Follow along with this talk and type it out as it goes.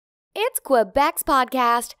It's Quebec's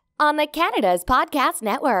podcast on the Canada's Podcast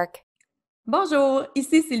Network. Bonjour,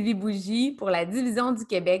 ici Sylvie pour la division du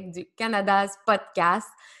Québec du Canada's Podcast.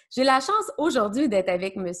 J'ai la chance aujourd'hui d'être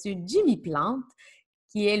avec M. Jimmy Plante,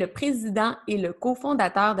 qui est le président et le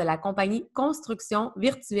cofondateur de la compagnie Construction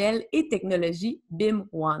virtuelle et technologie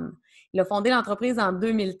BIM1. Il a fondé l'entreprise en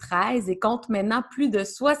 2013 et compte maintenant plus de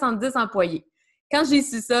 70 employés. Quand j'ai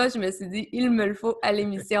su ça, je me suis dit, il me le faut à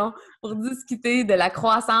l'émission pour discuter de la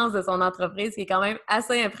croissance de son entreprise, qui est quand même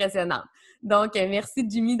assez impressionnante. Donc, merci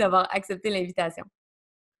Jimmy d'avoir accepté l'invitation.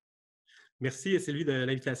 Merci Sylvie de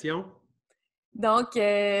l'invitation. Donc,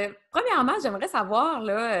 premièrement, j'aimerais savoir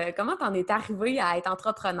là, comment tu en es arrivé à être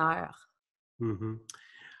entrepreneur.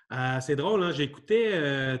 C'est drôle, hein? J'ai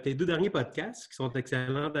écouté tes deux derniers podcasts, qui sont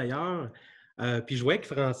excellents d'ailleurs. Puis je voyais que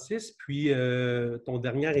Francis, puis ton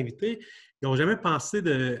dernier invité, ils n'ont jamais pensé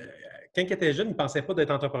de... Quand ils étaient jeunes, ils ne pensaient pas d'être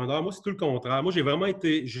entrepreneur. Moi, c'est tout le contraire. Moi, j'ai vraiment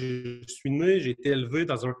été... Je suis né, j'ai été élevé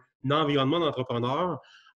dans un environnement d'entrepreneurs.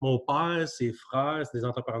 Mon père, ses frères, c'est des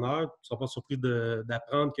entrepreneurs. Tu ne seras pas surpris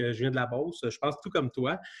d'apprendre que je viens de la Beauce. Je pense tout comme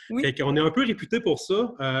toi. Oui. Fait qu'on est un peu réputés pour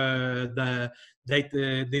ça,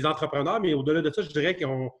 d'être des entrepreneurs. Mais au-delà de ça, je dirais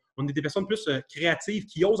qu'on est des personnes plus créatives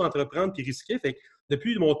qui osent entreprendre puis risquer. Fait que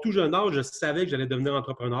depuis mon tout jeune âge, je savais que j'allais devenir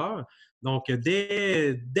entrepreneur. Donc,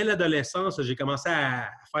 dès l'adolescence, j'ai commencé à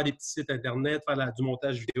faire des petits sites Internet, faire du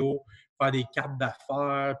montage vidéo, faire des cartes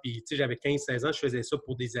d'affaires. Puis, tu sais, j'avais 15-16 ans, je faisais ça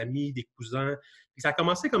pour des amis, des cousins. Puis ça a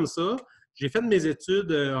commencé comme ça. J'ai fait mes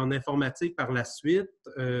études en informatique par la suite.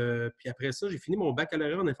 Puis après ça, j'ai fini mon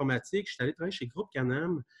baccalauréat en informatique. Je suis allé travailler chez Groupe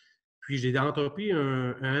Canam. Puis j'ai entrepris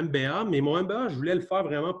un MBA. Mais mon MBA, je voulais le faire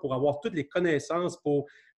vraiment pour avoir toutes les connaissances pour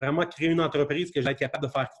vraiment créer une entreprise que j'allais être capable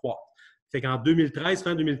de faire croître. Fait qu'en 2013,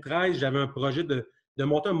 fin 2013, j'avais un projet de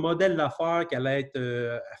monter un modèle d'affaires qui allait être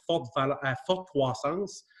à forte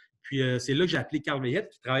croissance. Puis c'est là que j'ai appelé Carl Veillette,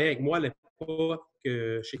 qui travaillait avec moi à l'époque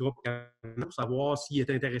chez Groupe Canada, pour savoir s'il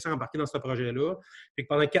était intéressé à embarquer dans ce projet-là. Fait que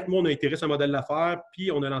pendant 4 mois, on a itéré ce modèle d'affaires, puis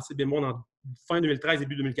on a lancé BIM1 en fin 2013,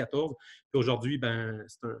 début 2014. Puis aujourd'hui,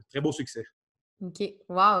 c'est un très beau succès. OK.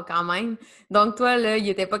 Wow, quand même. Donc, toi, là, il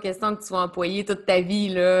n'était pas question que tu sois employé toute ta vie,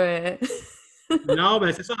 là. Non,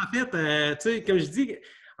 c'est ça. En fait, tu sais, comme je dis,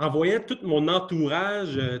 en voyant tout mon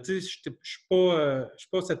entourage, tu sais, je ne suis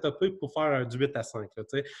pas setupé pour faire du 8 à 5. Là,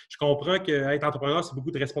 tu sais. Je comprends qu'être entrepreneur, c'est beaucoup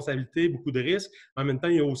de responsabilités, beaucoup de risques. En même temps,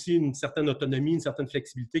 il y a aussi une certaine autonomie, une certaine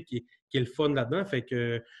flexibilité qui est le fun là-dedans. Fait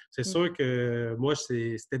que c'est sûr que moi,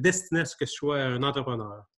 c'était destiné à ce que je sois un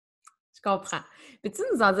entrepreneur. Je comprends. Peux-tu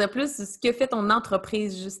nous en dire plus sur ce que fait ton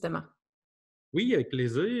entreprise, justement? Oui, avec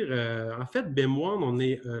plaisir. En fait, BIM1, on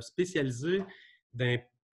est spécialisé dans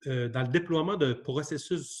le déploiement de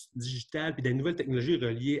processus digital et des nouvelles technologies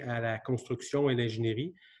reliées à la construction et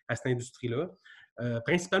l'ingénierie, à cette industrie-là.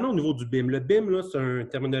 Principalement au niveau du BIM. Le BIM, là, c'est une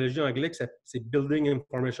terminologie anglaise, c'est Building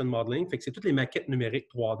Information Modeling. Fait que c'est toutes les maquettes numériques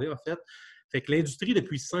 3D, en fait. Fait que l'industrie,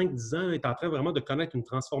 depuis 5-10 ans, est en train vraiment de connaître une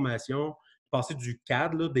transformation, passer du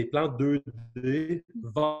CAD, là, des plans 2D,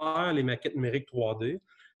 vers les maquettes numériques 3D.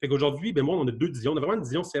 Fait qu'aujourd'hui, BIM1, on a 2 divisions. On a vraiment une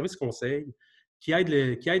division service-conseil qui aide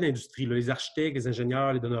l'industrie, là, les architectes, les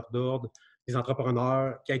ingénieurs, les donneurs d'ordre, les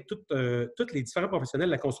entrepreneurs, qui aident tous les différents professionnels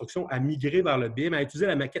de la construction à migrer vers le BIM, à utiliser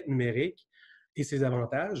la maquette numérique et ses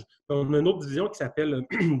avantages. Puis on a une autre division qui s'appelle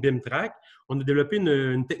BIM-Track. On a développé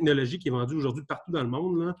une technologie qui est vendue aujourd'hui partout dans le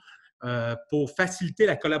monde là, pour faciliter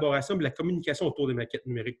la collaboration et la communication autour des maquettes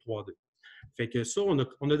numériques 3D. Fait que ça, on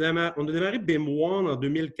a démarré BIM1 en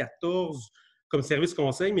 2014 comme service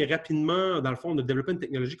conseil, mais rapidement, dans le fond, on a développé une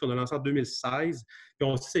technologie qu'on a lancée en 2016. Puis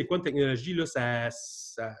on sait c'est quoi une technologie, là, ça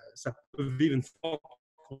peut vivre une forte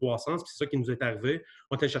croissance, puis c'est ça qui nous est arrivé.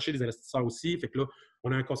 On est allé chercher des investisseurs aussi. Fait que là,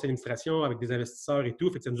 on a un conseil d'administration avec des investisseurs et tout.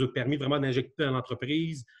 Fait que ça nous a permis vraiment d'injecter dans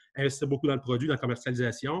l'entreprise, investir beaucoup dans le produit, dans la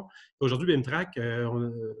commercialisation. Et aujourd'hui, BIM-Track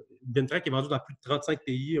est vendu dans plus de 35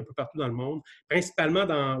 pays, un peu partout dans le monde, principalement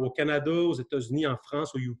au Canada, aux États-Unis, en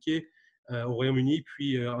France, au UK, au Royaume-Uni,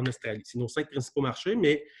 puis en Australie. C'est nos 5 principaux marchés,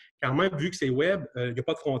 mais quand même, vu que c'est web, il n'y a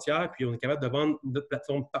pas de frontières, puis on est capable de vendre notre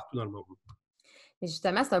plateforme partout dans le monde. Et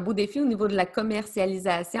justement, c'est un beau défi au niveau de la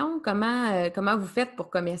commercialisation. Comment vous faites pour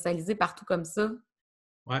commercialiser partout comme ça?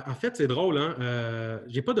 Ouais, en fait, c'est drôle, hein?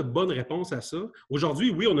 J'ai pas de bonne réponse à ça.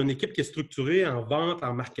 Aujourd'hui, oui, on a une équipe qui est structurée en vente,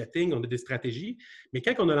 en marketing, on a des stratégies, mais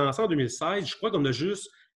quand on a lancé en 2016, je crois qu'on a juste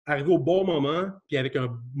arrivé au bon moment, puis avec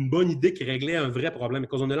une bonne idée qui réglait un vrai problème.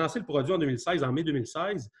 Quand on a lancé le produit en 2016, en mai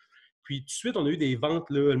 2016, puis tout de suite, on a eu des ventes,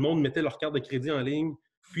 là, le monde mettait leur carte de crédit en ligne,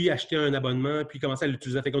 puis achetait un abonnement, puis commençait à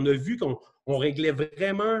l'utiliser. Fait qu'on a vu qu'on réglait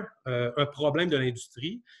vraiment un problème de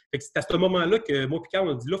l'industrie. Fait que c'est à ce moment-là que moi et Carl,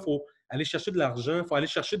 on a dit là, il faut aller chercher de l'argent, il faut aller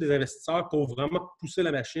chercher des investisseurs pour vraiment pousser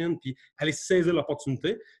la machine puis aller saisir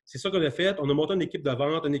l'opportunité. C'est ça qu'on a fait. On a monté une équipe de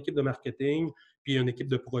vente, une équipe de marketing, puis une équipe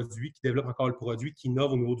de produits qui développe encore le produit, qui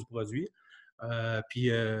innove au niveau du produit.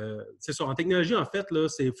 C'est ça. En technologie, en fait,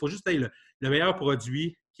 il faut juste avoir le meilleur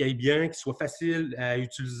produit qui aille bien, qui soit facile à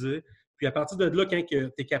utiliser. Puis à partir de là, quand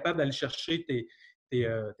tu es capable d'aller chercher tes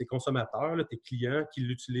consommateurs, là, tes clients qui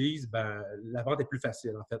l'utilisent, ben, la vente est plus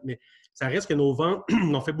facile, en fait. Mais ça reste que nos ventes,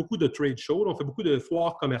 on fait beaucoup de trade shows, on fait beaucoup de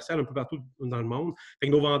foires commerciales un peu partout dans le monde. Fait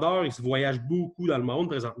que nos vendeurs, ils se voyagent beaucoup dans le monde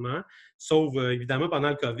présentement, sauf évidemment pendant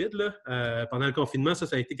le COVID. Pendant le confinement, ça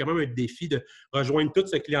a été quand même un défi de rejoindre toute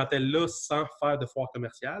cette clientèle-là sans faire de foire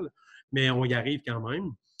commerciale, mais on y arrive quand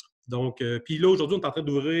même. Donc, puis là, aujourd'hui, on est en train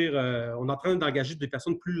d'ouvrir, on est en train d'engager des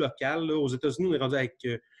personnes plus locales. Là. Aux États-Unis, on est rendu avec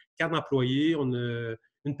 4 employés. On a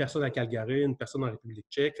une personne à Calgary, une personne en République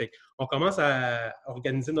tchèque. Fait on commence à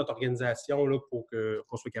organiser notre organisation là, pour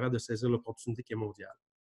qu'on soit capable de saisir l'opportunité qui est mondiale.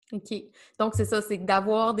 OK. Donc, c'est ça, c'est que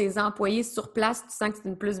d'avoir des employés sur place, tu sens que c'est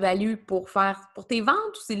une plus-value pour tes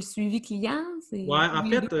ventes ou c'est le suivi client? Oui, en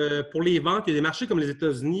fait, pour les ventes, il y a des marchés comme les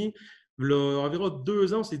États-Unis. Là, environ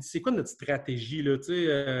 2 ans, on s'est dit, c'est quoi notre stratégie? Là?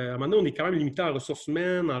 À un moment donné, on est quand même limité en ressources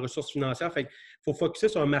humaines, en ressources financières. Fait qu'il faut focuser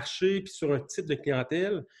sur un marché puis sur un type de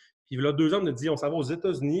clientèle. Puis là, 2 ans, on a dit, on s'en va aux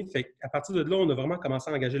États-Unis. Fait qu'à partir de là, on a vraiment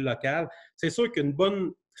commencé à engager le local. C'est sûr qu'une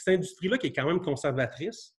bonne... Cette industrie-là qui est quand même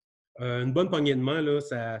conservatrice, une bonne poignée de main, là,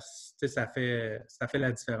 ça fait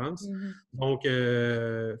la différence. Mm-hmm. Donc,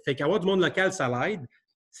 fait qu'avoir du monde local, ça l'aide.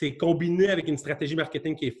 C'est combiné avec une stratégie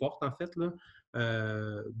marketing qui est forte, en fait. Là.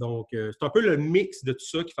 C'est un peu le mix de tout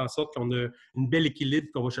ça qui fait en sorte qu'on a une belle équilibre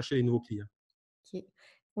et qu'on va chercher les nouveaux clients. OK.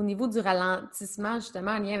 Au niveau du ralentissement,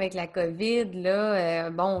 justement, en lien avec la COVID, là,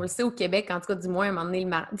 bon, on le sait au Québec, en tout cas, du moins, à un moment donné,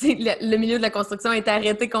 le milieu de la construction est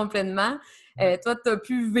arrêté complètement. Toi, tu as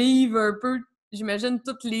pu vivre un peu, j'imagine,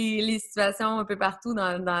 toutes les situations un peu partout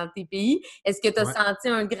dans tes pays. Est-ce que tu as senti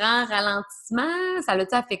un grand ralentissement? Ça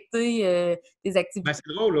l'a-tu affecté tes activités? Ben,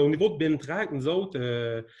 c'est drôle. Là, au niveau de BIMTrack, nous autres,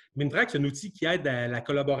 BIMTrack, c'est un outil qui aide à la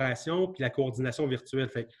collaboration et la coordination virtuelle.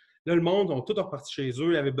 Fait que là, le monde, tout reparti chez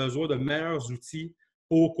eux. Ils avaient besoin de meilleurs outils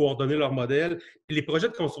pour coordonner leur modèle. Puis les projets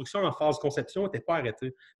de construction en phase conception n'étaient pas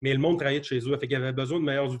arrêtés, mais le monde travaillait de chez eux. Fait qu'il y avait besoin de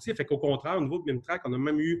meilleurs outils. Fait qu'au contraire, au niveau de BIMTrack, on a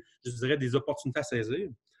même eu, je dirais, des opportunités à saisir.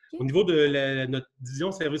 Okay. Au niveau de notre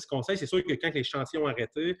division service conseil, c'est sûr que quand les chantiers ont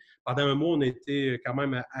arrêté, pendant un mois, on a été quand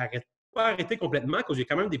même pas arrêté complètement, parce qu'il y a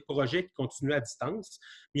quand même des projets qui continuaient à distance.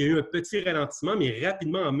 Il y a eu un petit ralentissement, mais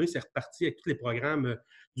rapidement, en mai, c'est reparti avec tous les programmes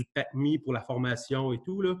du PACMI pour la formation et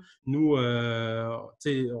tout. Là. Nous,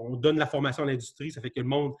 on donne la formation à l'industrie, ça fait que le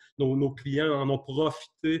monde, nos clients en ont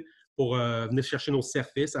profité pour venir chercher nos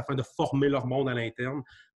services afin de former leur monde à l'interne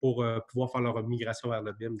pour pouvoir faire leur migration vers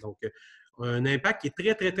le BIM. Donc, un impact qui est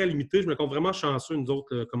très, très, très limité. Je me compte vraiment chanceux, nous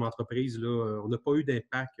autres, comme entreprise. Là, on n'a pas eu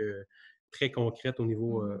d'impact très concrète au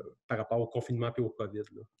niveau par rapport au confinement et au COVID.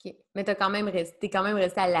 Là. OK. Mais tu es quand même resté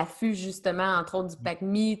à l'affût, justement, entre autres du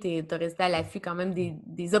PACMI. Tu es resté à l'affût quand même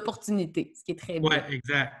des opportunités, ce qui est très bien. Oui,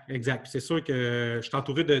 exact. Puis c'est sûr que je suis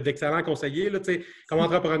entouré d'excellents conseillers. Là, comme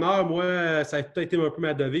entrepreneur, moi, ça a été un peu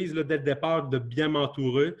ma devise là, dès le départ de bien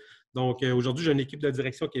m'entourer. Donc, aujourd'hui, j'ai une équipe de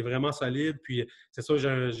direction qui est vraiment solide. Puis, c'est sûr,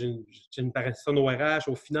 j'ai une personne au RH,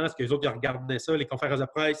 aux finances, que les autres, ils regardaient ça, les conférences de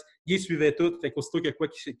presse, ils suivaient toutes. Fait qu'aussitôt qu'il y a quoi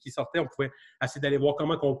qui sortait, on pouvait essayer d'aller voir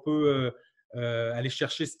comment on peut aller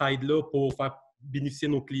chercher cette aide-là pour faire bénéficier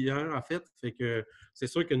nos clients, en fait. Fait que c'est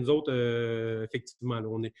sûr que nous autres, effectivement, là,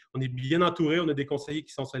 on est bien entourés, on a des conseillers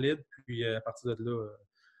qui sont solides. Puis, à partir de là,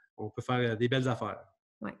 on peut faire des belles affaires.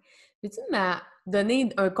 Oui. Peux-tu me donner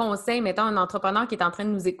un conseil, mettons, un entrepreneur qui est en train de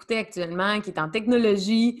nous écouter actuellement, qui est en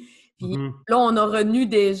technologie, puis là, on a retenu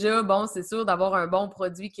déjà, bon, c'est sûr, d'avoir un bon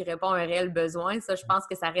produit qui répond à un réel besoin. Ça, je pense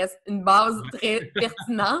que ça reste une base très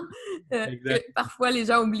pertinente que parfois les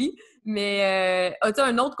gens oublient. Mais as-tu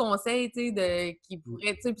un autre conseil, tu sais, qui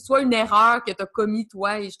pourrait, tu sais, soit une erreur que tu as commis,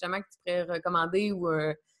 toi, et justement, que tu pourrais recommander ou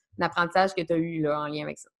un apprentissage que tu as eu là, en lien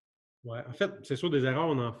avec ça? Oui, en fait, c'est sûr, des erreurs,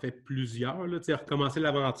 on en fait plusieurs. Là. Recommencer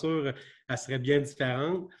l'aventure, elle serait bien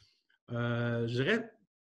différente. Je dirais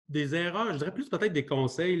des erreurs, je dirais plus peut-être des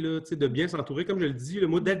conseils, là, de bien s'entourer. Comme je le dis,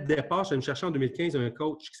 moi, dès le départ, je me chercher en 2015 un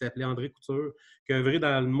coach qui s'appelait André Couture, qui a œuvré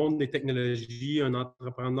dans le monde des technologies, un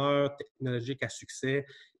entrepreneur technologique à succès.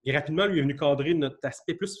 Et rapidement, lui est venu cadrer notre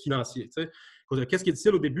aspect plus financier. Qu'est-ce qui est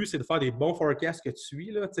difficile au début, c'est de faire des bons forecasts que tu suis,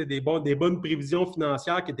 là, des bonnes prévisions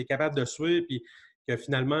financières que tu es capable de suivre, puis que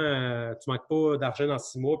finalement, tu ne manques pas d'argent dans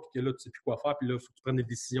 6 mois, puis que là, tu ne sais plus quoi faire, puis là, il faut que tu prennes des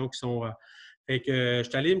décisions qui sont Fait que je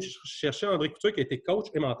suis allé me chercher André Couture qui était coach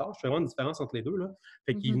et mentor. Je fais vraiment une différence entre les deux, là.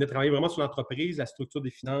 Fait qu'il venait travailler vraiment sur l'entreprise, la structure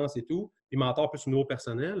des finances et tout, puis mentor plus au niveau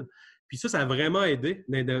personnel. Puis ça a vraiment aidé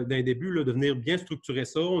d'un début là, de venir bien structurer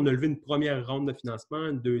ça. On a levé une première ronde de financement,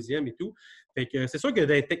 une deuxième et tout. Fait que c'est sûr que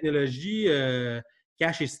dans les technologies,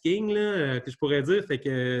 cash is king, là, que je pourrais dire. Fait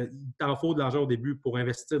que il t'en faut de l'argent au début pour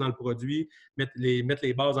investir dans le produit, mettre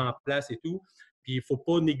les bases en place et tout. Puis il ne faut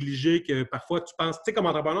pas négliger que parfois tu penses, tu sais, comme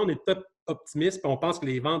entrepreneur, on est top optimiste, puis on pense que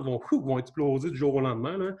les ventes vont exploser du jour au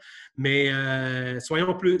lendemain. Là. Mais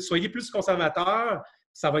soyez plus conservateurs.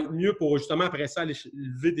 Ça va être mieux pour justement après ça aller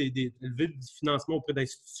lever du financement auprès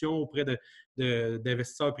d'institutions, auprès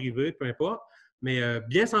d'investisseurs privés, peu importe. Mais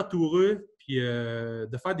bien s'entourer, puis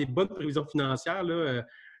de faire des bonnes prévisions financières. Là,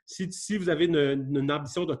 si vous avez une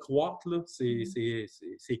ambition de croître, là,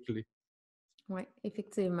 c'est clé. Oui,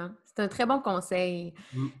 effectivement. C'est un très bon conseil.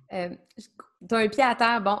 Mm. Tu as un pied à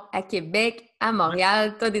terre, bon, à Québec, à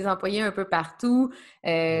Montréal, tu as des employés un peu partout.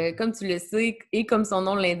 Comme tu le sais, et comme son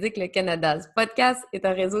nom l'indique, le Canada's Podcast est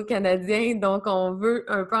un réseau canadien, donc on veut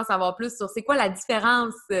un peu en savoir plus sur c'est quoi la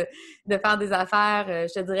différence de faire des affaires.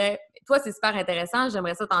 Je te dirais, toi, c'est super intéressant.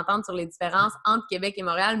 J'aimerais ça t'entendre sur les différences entre Québec et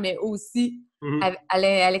Montréal, mais aussi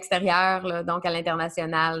à l'extérieur, là, donc à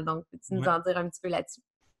l'international. Donc, peux-tu nous en dire un petit peu là-dessus?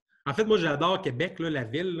 En fait, moi, j'adore Québec, là, la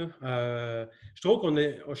ville. Je trouve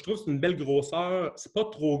que c'est une belle grosseur. C'est pas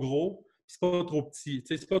trop gros, puis c'est pas trop petit.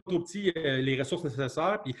 Tu sais, c'est pas trop petit les ressources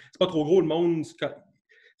nécessaires, puis c'est pas trop gros le monde.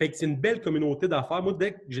 Fait que c'est une belle communauté d'affaires. Moi,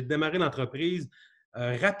 dès que j'ai démarré l'entreprise,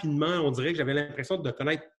 rapidement, on dirait que j'avais l'impression de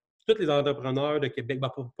connaître tous les entrepreneurs de Québec.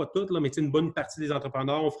 Ben, pas tous, là, mais une bonne partie des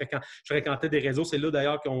entrepreneurs. Je fréquentais des réseaux. C'est là,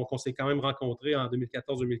 d'ailleurs, qu'on s'est quand même rencontrés en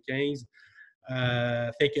 2014-2015.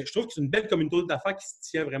 Fait que je trouve que c'est une belle communauté d'affaires qui se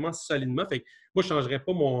tient vraiment solidement. Fait que moi, je ne changerais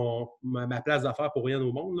pas ma place d'affaires pour rien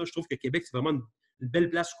au monde. Là. Je trouve que Québec, c'est vraiment une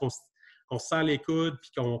belle place où on se serre les coudes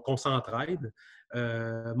et qu'on s'entraide.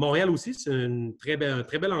 Montréal aussi, c'est un très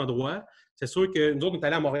bel endroit. C'est sûr que nous autres, on est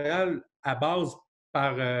allés à Montréal à base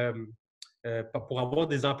pour avoir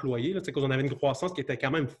des employés. Là, on avait une croissance qui était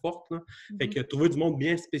quand même forte. Là. Fait que trouver du monde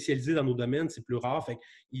bien spécialisé dans nos domaines, c'est plus rare. Fait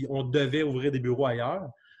qu'on devait ouvrir des bureaux ailleurs.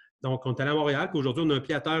 Donc, on est allé à Montréal, puis aujourd'hui, on a un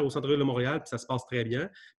pied à terre au centre-ville de Montréal, puis ça se passe très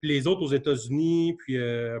bien. Puis les autres aux États-Unis, puis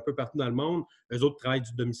un peu partout dans le monde, eux autres travaillent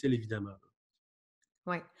du domicile, évidemment.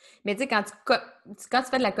 Oui. Mais tu sais, quand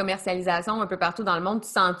tu fais de la commercialisation un peu partout dans le monde, tu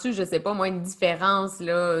sens-tu, je sais pas, moi, une différence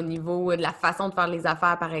là, au niveau de la façon de faire les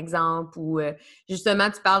affaires, par exemple, ou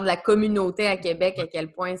justement, tu parles de la communauté à Québec, à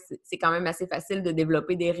quel point c'est quand même assez facile de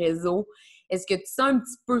développer des réseaux. Est-ce que tu sens un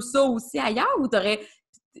petit peu ça aussi ailleurs ou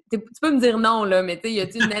tu peux me dire non, là, mais tu sais, y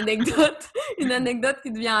a-t-il une anecdote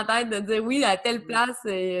qui te vient en tête de dire oui, à telle place?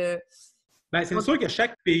 Bien, c'est sûr que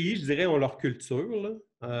chaque pays, je dirais, ont leur culture.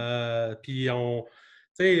 Là. Puis, tu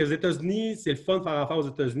sais, aux États-Unis, c'est le fun de faire affaire aux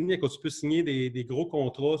États-Unis quand tu peux signer des gros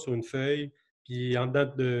contrats sur une feuille, puis en dedans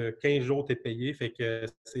de 15 jours, tu es payé. Fait que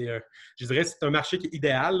je dirais, c'est un marché qui est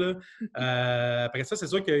idéal. Après ça, c'est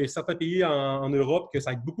sûr qu'il y a certains pays en Europe que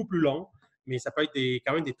ça va être beaucoup plus long. Mais ça peut être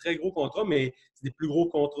quand même des très gros contrats, mais c'est des plus gros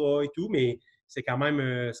contrats et tout, mais c'est quand même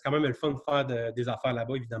le fun de faire des affaires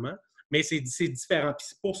là-bas, évidemment. Mais c'est différent. Puis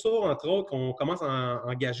c'est pour ça, entre autres, qu'on commence à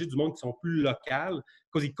engager du monde qui sont plus local,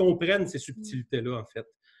 parce qu'ils comprennent ces subtilités-là, en fait.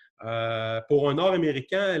 Pour un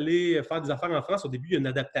Nord-Américain, aller faire des affaires en France, au début, il y a une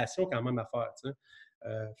adaptation quand même à faire.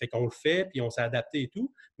 Fait qu'on le fait, puis on s'est adapté et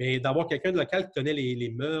tout. Mais d'avoir quelqu'un de local qui connaît les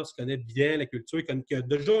mœurs, qui connaît bien la culture, qui a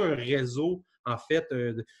déjà un réseau, en fait,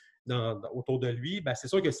 autour de lui, bien, c'est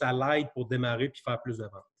sûr que ça l'aide pour démarrer puis faire plus de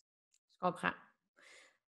ventes. Je comprends.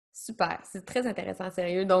 Super, c'est très intéressant,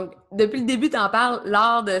 sérieux. Donc, depuis le début, tu en parles,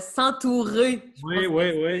 l'art de s'entourer.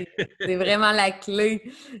 Oui. C'est vraiment la clé.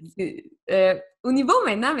 Au niveau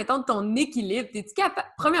maintenant, mettons, de ton équilibre, es-tu capable...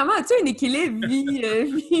 Premièrement, as-tu un équilibre vie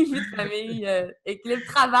de famille, équilibre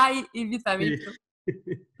travail et vie de famille?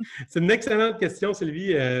 C'est une excellente question,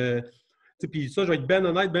 Sylvie. Puis ça, je vais être bien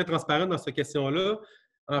honnête, bien transparent dans cette question-là.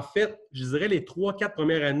 En fait, je dirais les 3-4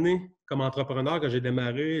 premières années comme entrepreneur, quand j'ai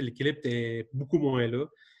démarré, l'équilibre était beaucoup moins là.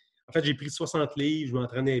 En fait, j'ai pris 60 livres, je ne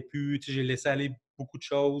m'entraînais plus, j'ai laissé aller beaucoup de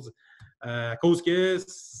choses. À cause que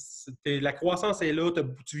la croissance est là,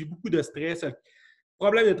 tu vis beaucoup de stress,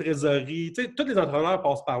 problème de trésorerie. Tous les entrepreneurs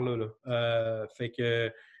passent par là. Fait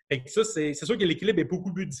que ça, c'est sûr que l'équilibre est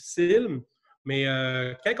beaucoup plus difficile. Mais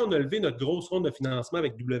quand on a levé notre grosse ronde de financement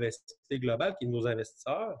avec WSP Global, qui est nos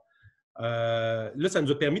investisseurs, là, ça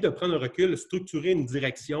nous a permis de prendre un recul, structurer une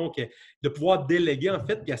direction, de pouvoir déléguer, en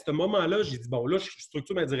fait. Puis à ce moment-là, j'ai dit, bon, là, je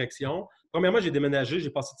structure ma direction. Premièrement, j'ai déménagé,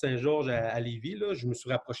 j'ai passé de Saint-Georges à Lévis. Là. Je me suis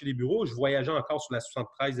rapproché des bureaux. Je voyageais encore sur la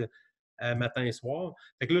 73 matin et soir.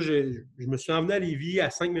 Fait que là, je me suis emmené à Lévis à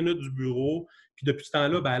 5 minutes du bureau. Puis depuis ce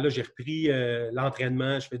temps-là, ben là, j'ai repris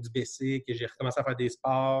l'entraînement, je fais du basic, j'ai recommencé à faire des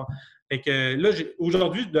sports. Fait que là,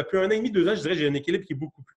 aujourd'hui, depuis 1 an et demi, 2 ans, je dirais que j'ai un équilibre qui est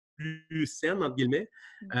beaucoup plus sain, entre guillemets.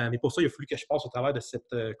 Mais pour ça, il a fallu que je passe au travers de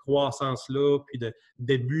cette croissance-là, puis de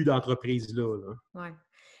début d'entreprise-là. Là. Ouais.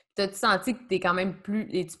 T'as-tu senti que t'es quand même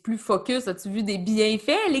es-tu plus focus? As-tu vu des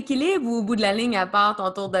bienfaits à l'équilibre ou au bout de la ligne, à part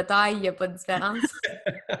ton tour de taille, il n'y a pas de différence?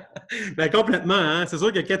 Ben, complètement, hein? C'est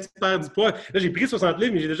sûr que quand tu perds du poids, là, j'ai pris 60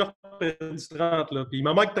 livres, mais j'ai déjà perdu 30, là. Puis il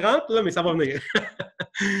m'en manque 30, là, mais ça va venir.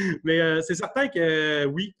 Mais c'est certain que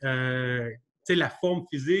oui, tu sais, la forme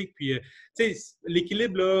physique, puis tu sais,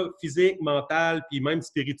 l'équilibre là, physique, mental, puis même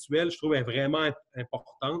spirituel, je trouve est vraiment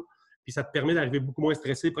important. Puis ça te permet d'arriver beaucoup moins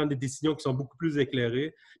stressé, prendre des décisions qui sont beaucoup plus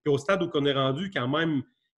éclairées. Puis au stade où on est rendu, quand même,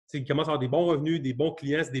 il commence à avoir des bons revenus, des bons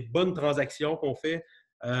clients, c'est des bonnes transactions qu'on fait.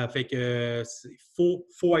 Fait que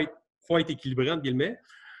faut être équilibré, entre guillemets.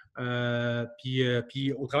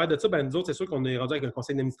 Puis au travers de ça, ben, nous autres, c'est sûr qu'on est rendu avec un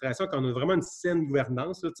conseil d'administration, qu'on a vraiment une saine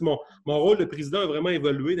gouvernance. Là. Mon rôle de président a vraiment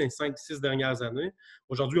évolué dans les 5-6 dernières années.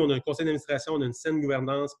 Aujourd'hui, on a un conseil d'administration, on a une saine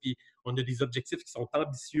gouvernance, puis on a des objectifs qui sont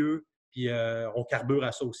ambitieux, puis on carbure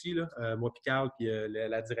à ça aussi, là, moi puis Carl, puis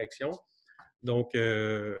la direction. Donc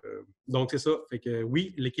c'est ça. Fait que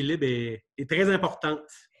oui, l'équilibre est très important.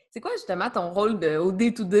 C'est quoi justement ton rôle au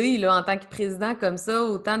day-to-day là, en tant que président comme ça,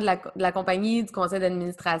 autant de la compagnie, du conseil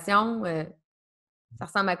d'administration? Ça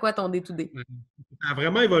ressemble à quoi ton day-to-day? Ça a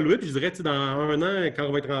vraiment évolué. Puis je dirais, dans 1 an, quand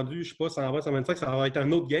on va être rendu, je sais pas, 120, 125, ça va être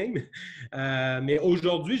un autre game. Mais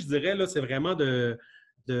aujourd'hui, je dirais, là, c'est vraiment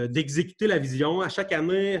d'exécuter la vision. À chaque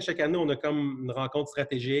année, on a comme une rencontre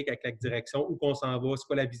stratégique avec la direction, où qu'on s'en va, c'est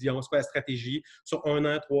quoi la vision, c'est quoi la stratégie sur 1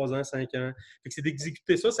 an, 3 ans, 5 ans. Fait que c'est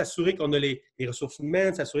d'exécuter ça, s'assurer qu'on a les ressources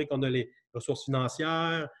humaines, s'assurer qu'on a les ressources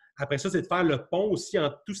financières. Après ça, c'est de faire le pont aussi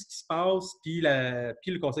entre tout ce qui se passe puis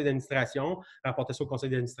le conseil d'administration, rapporter ça au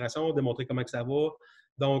conseil d'administration, démontrer comment que ça va.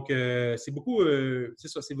 Donc, c'est beaucoup, c'est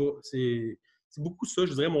ça, c'est beaucoup ça,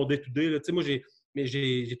 je dirais, mon day-to-day. Là. Tu sais, moi,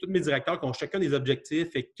 j'ai tous mes directeurs qui ont chacun des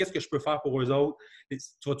objectifs. Et qu'est-ce que je peux faire pour eux autres? Tu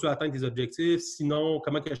vas-tu atteindre tes objectifs? Sinon,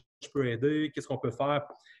 comment que je peux aider? Qu'est-ce qu'on peut faire?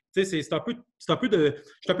 Tu sais, c'est un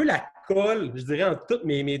peu la colle, je dirais, entre tous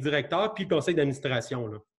mes directeurs puis le conseil d'administration.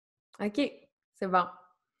 Là. OK, c'est bon.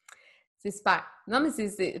 C'est super. Non,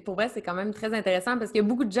 mais pour vrai, c'est quand même très intéressant parce qu'il y a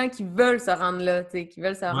beaucoup de gens qui veulent se rendre là, tu sais, qui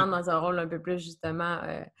veulent se rendre dans un rôle un peu plus, justement,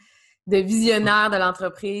 de visionnaire de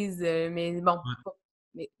l'entreprise. Mais bon,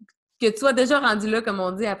 mais que tu sois déjà rendu là, comme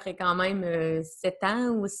on dit, après quand même 7 ans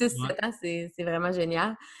ou 6-7 ans, c'est vraiment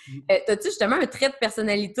génial. As-tu justement un trait de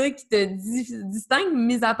personnalité qui te distingue,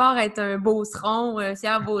 mis à part être un beauceron, un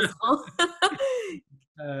fier beauceron?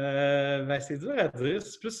 Ben, c'est dur à dire.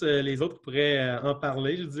 C'est plus les autres qui pourraient en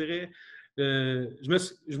parler, je dirais.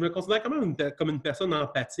 Je me considère quand même comme une personne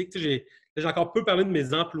empathique. Tu sais, j'ai encore peu parlé de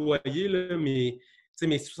mes employés, là, mais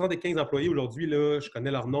mes 75 employés aujourd'hui, là, je connais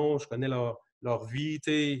leur nom, je connais leur vie.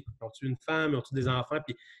 Tu sais, ils ont-tu une femme, ils ont-tu des enfants?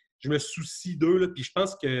 Puis je me soucie d'eux. Là, puis je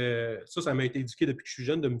pense que ça m'a été éduqué depuis que je suis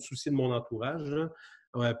jeune de me soucier de mon entourage. Là.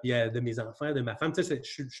 Puis de mes enfants, de ma femme. Tu sais,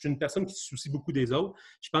 je suis une personne qui se soucie beaucoup des autres.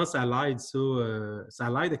 Je pense que ça l'aide, ça. Ça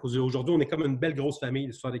l'aide à cause d'aujourd'hui, on est comme une belle grosse famille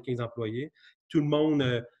de 75 employés. Tout le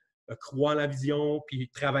monde croit en la vision puis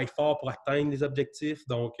travaille fort pour atteindre les objectifs.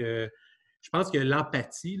 Donc, je pense que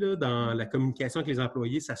l'empathie là, dans la communication avec les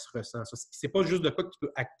employés, ça se ressent. C'est pas juste de quoi que tu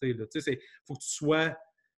peux acter. Tu sais, faut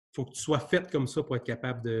que tu sois faite comme ça pour être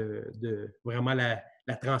capable de vraiment la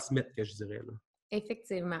transmettre, que je dirais. Là.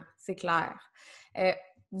 Effectivement, c'est clair.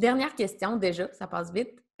 Dernière question, déjà, ça passe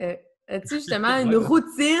vite. As-tu justement une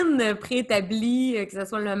routine préétablie, que ce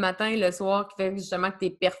soit le matin, le soir, qui fait justement que tu es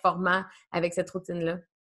performant avec cette routine-là?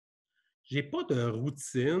 J'ai pas de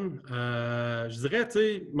routine. Je dirais, tu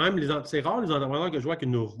sais, même c'est rare les entrepreneurs que je vois avec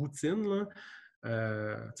une routine. Là.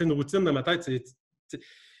 Tu sais, une routine dans ma tête, tu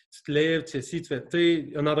te lèves, tu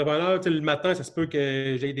fais, un entrepreneur, le matin, ça se peut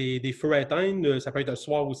que j'ai des feux à éteindre, ça peut être le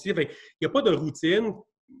soir aussi. Fait, il n'y a pas de routine.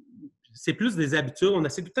 C'est plus des habitudes. On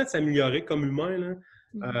essaie tout le temps de s'améliorer comme humain.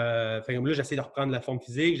 Là. Fait, là, j'essaie de reprendre la forme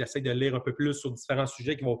physique, j'essaie de lire un peu plus sur différents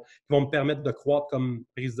sujets qui vont me permettre de croître comme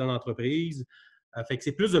président d'entreprise. Fait que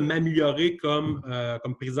c'est plus de m'améliorer comme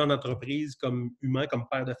président d'entreprise, comme humain, comme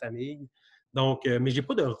père de famille. Donc, mais j'ai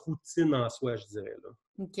pas de routine en soi, je dirais. Là.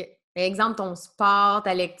 OK. Exemple, ton sport,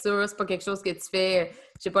 ta lecture, c'est pas quelque chose que tu fais,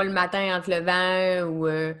 je sais pas, le matin en te levant ou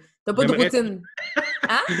t'as pas de routine.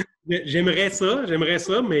 Hein? J'aimerais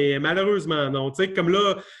ça, mais malheureusement, non. Tu sais, comme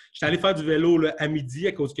là, j'étais allé faire du vélo là, à midi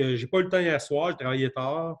à cause que j'ai pas eu le temps hier soir, j'ai travaillé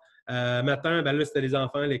tard. Matin, ben là, c'était les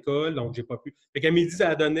enfants à l'école, donc j'ai pas pu. Fait qu'à midi,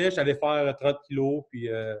 ça donnait, j'allais faire 30 kilos, puis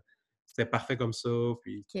c'était parfait comme ça.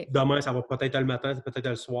 Puis OK. demain, ça va peut-être être le matin, c'est peut-être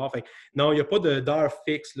le soir. Fait que, non, il n'y a pas d'heure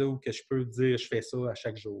fixe là, où que je peux dire je fais ça à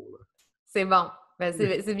chaque jour. Là. C'est bon. Ben,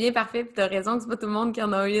 c'est bien parfait, puis tu as raison que c'est pas tout le monde qui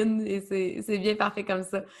en a une, et c'est bien parfait comme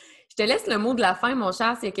ça. Je te laisse le mot de la fin, mon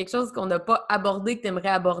cher, s'il y a quelque chose qu'on n'a pas abordé, que tu aimerais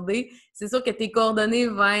aborder. C'est sûr que tes coordonnées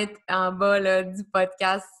vont être en bas là, du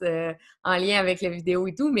podcast en lien avec la vidéo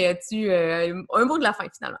et tout, mais as-tu un mot de la fin,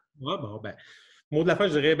 finalement? Ouais, bon, ben, mot de la fin,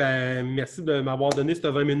 je dirais ben, merci de m'avoir donné ces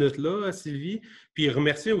 20 minutes-là, Sylvie. Puis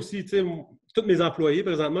remercier aussi, tu sais, tous mes employés,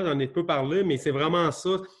 présentement, j'en ai peu parlé, mais c'est vraiment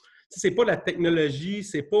ça. C'est pas la technologie,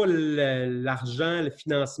 c'est pas l'argent, le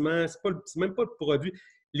financement, c'est même pas le produit.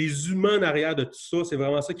 Les humains en arrière de tout ça, c'est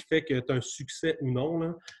vraiment ça qui fait que tu as un succès ou non.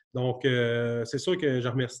 Là. Donc, c'est sûr que je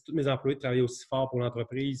remercie tous mes employés de travailler aussi fort pour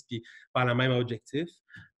l'entreprise puis par le même objectif.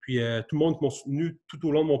 Puis, tout le monde qui m'a soutenu tout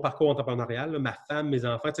au long de mon parcours entrepreneurial, là, ma femme, mes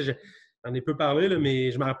enfants. Tu sais, j'en ai peu parlé, là,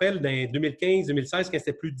 mais je me rappelle dans 2015-2016, quand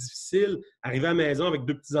c'était plus difficile, arriver à la maison avec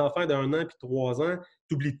 2 petits-enfants d'1 an puis 3 ans,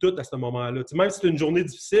 tu oublies tout à ce moment-là. Tu sais, même si c'est une journée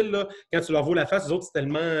difficile, là, quand tu leur vois la face, les autres, c'est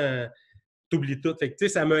tellement... tu oublies tout. Fait que, tu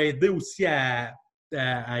sais, ça m'a aidé aussi à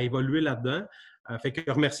évoluer là-dedans. Fait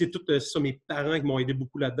que remercier tous mes parents qui m'ont aidé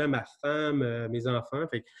beaucoup là-dedans, ma femme, mes enfants.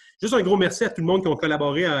 Fait que, juste un gros merci à tout le monde qui ont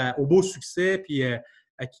collaboré au beau succès puis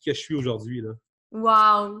à qui que je suis aujourd'hui. Là.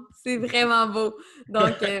 Wow! C'est vraiment beau!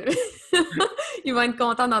 Donc, ils vont être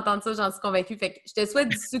contents d'entendre ça, j'en suis convaincue. Fait que je te souhaite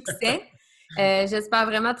du succès. J'espère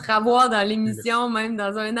vraiment te revoir dans l'émission, même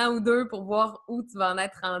dans 1 an ou 2, pour voir où tu vas en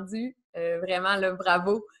être rendu. Vraiment, là,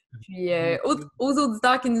 bravo! Puis, aux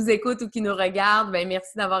auditeurs qui nous écoutent ou qui nous regardent, ben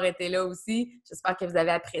merci d'avoir été là aussi. J'espère que vous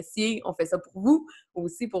avez apprécié. On fait ça pour vous,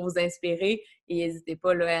 aussi pour vous inspirer. Et n'hésitez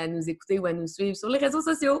pas là, à nous écouter ou à nous suivre sur les réseaux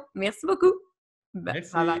sociaux. Merci beaucoup!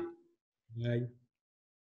 Merci. Bye bye! Bye.